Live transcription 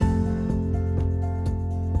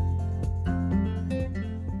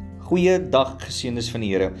Goeiedag geseëndes van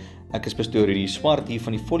die Here. Ek is pastoor Swart hier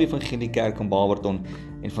van die Volle Evangelie Kerk in Barberton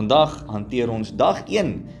en vandag hanteer ons dag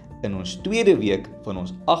 1 in ons tweede week van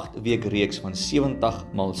ons 8 week reeks van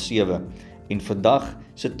 70x7. En vandag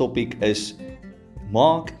se topik is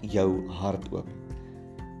Maak jou hart oop.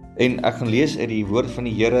 En ek gaan lees uit die woord van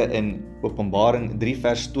die Here in Openbaring 3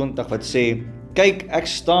 vers 20 wat sê: Kyk, ek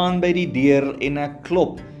staan by die deur en ek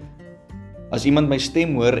klop. As iemand my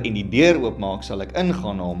stem hoor en die deur oopmaak, sal ek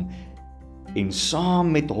ingaan na hom en saam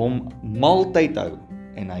met hom maaltyd hou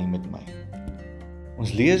en hy met my.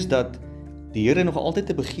 Ons lees dat die Here nog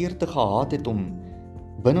altyd 'n begeerte gehad het om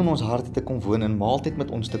binne in ons harte te kom woon en maaltyd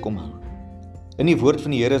met ons te kom hou. In die woord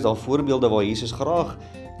van die Here is daar voorbeelde waar Jesus graag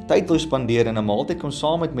tyd wou spandeer en 'n maaltyd kon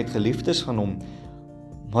saam met geliefdes gaan hom,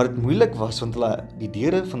 maar dit moeilik was want die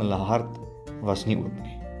deure van hulle hart was nie oop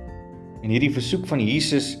nie. En hierdie versoek van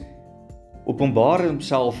Jesus openbaar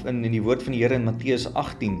homself in die woord van die Here in Matteus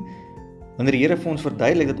 18, wanneer die Here vir ons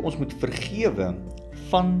verduidelik dat ons moet vergewe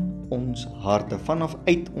van ons harte, vanaf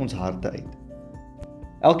uit ons harte uit.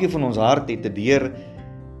 Elkeen van ons hart het 'n deur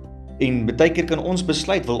en baie keer kan ons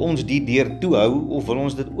besluit, wil ons die deur toehou of wil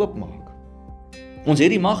ons dit oopmaak. Ons het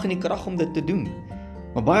die mag en die krag om dit te doen,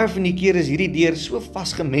 maar baie van die keer is hierdie deur so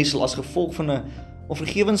vasgemessel as gevolg van 'n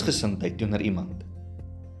onvergewensgesindheid teenoor iemand.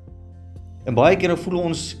 En baie keer voel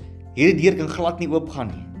ons hierdie deur kan glad nie oopgaan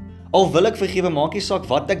nie. Al wil ek vergewe, maak nie saak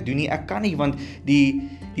wat ek doen nie, ek kan nie, want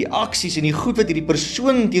die aksies en die goed wat hierdie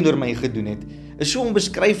persoon teenoor my gedoen het, is so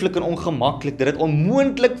onbeskryflik en ongemaklik, dat dit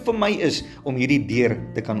onmoontlik vir my is om hierdie deur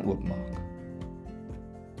te kan oopmaak.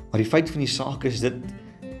 Maar die feit van die saak is, dit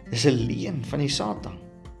is 'n leuen van die Satan.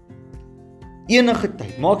 Enige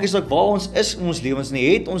tyd, maak nie saak waar ons is in ons lewens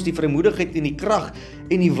nie, het ons die vrymoedigheid en die krag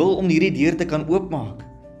en die wil om hierdie deur te kan oopmaak.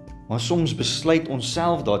 Maar soms besluit ons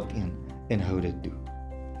self daarteen en hou dit toe.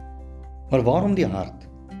 Maar waarom die hart?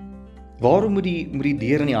 Waarom moet die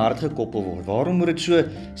deur in die hart gekoppel word? Waarom moet dit so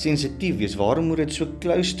sensitief wees? Waarom moet dit so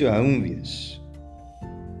close to home wees?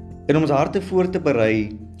 En om ons harte voor te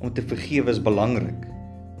berei om te vergewe is belangrik.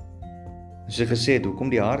 Soos ek gesê het, hoekom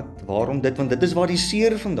die hart? Waarom dit? Want dit is waar die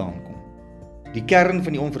seer vandaan kom. Die kern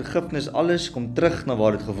van die onvergifnis, alles kom terug na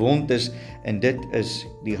waar dit gewond is, en dit is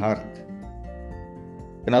die hart.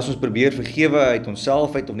 En as ons probeer vergewe uit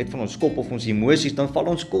onsself uit, of net van ons kop of ons emosies, dan val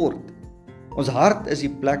ons kort. Ons hart is die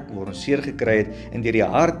plek waar ons seer gekry het, en deur die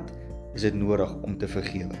hart is dit nodig om te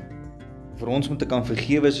vergewe. Vir ons om te kan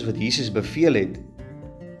vergewe soos wat Jesus beveel het,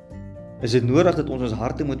 is dit nodig dat ons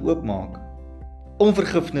harte moet oopmaak,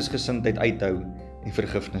 onvergifnisgesindheid uithou en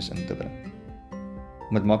vergifnis in te bring.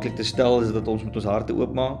 Om dit maklik te stel is dat ons moet ons harte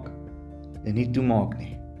oopmaak en nie toemaak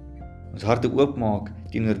nie. Ons harte oopmaak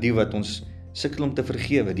teenoor die wat ons sukkel om te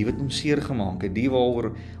vergewe, die wat ons seer gemaak het, die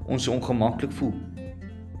waaroor ons so ongemaklik voel.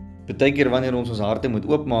 Partykeer wanneer ons harte moet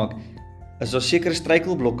oopmaak, is daar sekere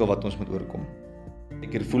struikelblokke wat ons moet oorkom.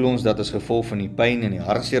 Partykeer voel ons dat as gevolg van die pyn en die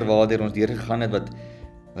hartseer waartoe ons deurgegaan het,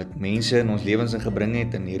 wat mense in ons lewens ingebring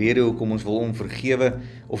het, en die rede hoekom ons wil vergewe,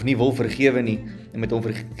 of nie wil vergewe nie, en met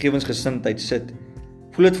onvergewensgesindheid sit,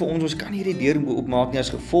 voel dit vir ons kan hierdie deur oopmaak nie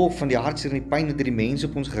as gevolg van die hartseer en die pyn wat die mense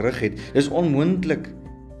op ons gerig het. Dis onmoontlik.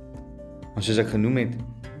 Maar soos ek genoem het,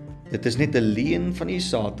 dit is net 'n leuen van die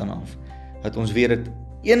Satan af, dat ons weet dat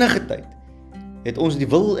enige tyd het ons die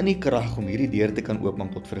wil en die krag om hierdie deur te kan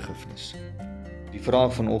oopmaak tot vergifnis. Die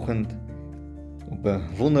vraag vanoggend op 'n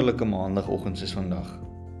wonderlike maandagoggend soos vandag: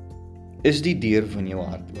 is die deur van jou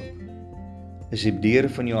hart oop? Is die deur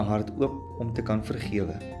van jou hart oop om te kan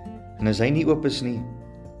vergewe? En as hy nie oop is nie,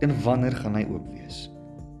 dan wanneer gaan hy oop wees?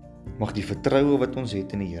 Mag die vertroue wat ons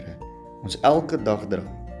het in die Here ons elke dag dra,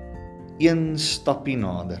 een stappie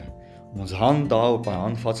nader, om ons hand daar op hy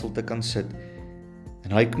handvatsel te kan sit,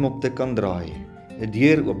 en hy knop te kan draai, 'n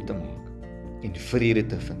deur oop te maak, en vrede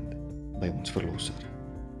te vind by ons Verlosser.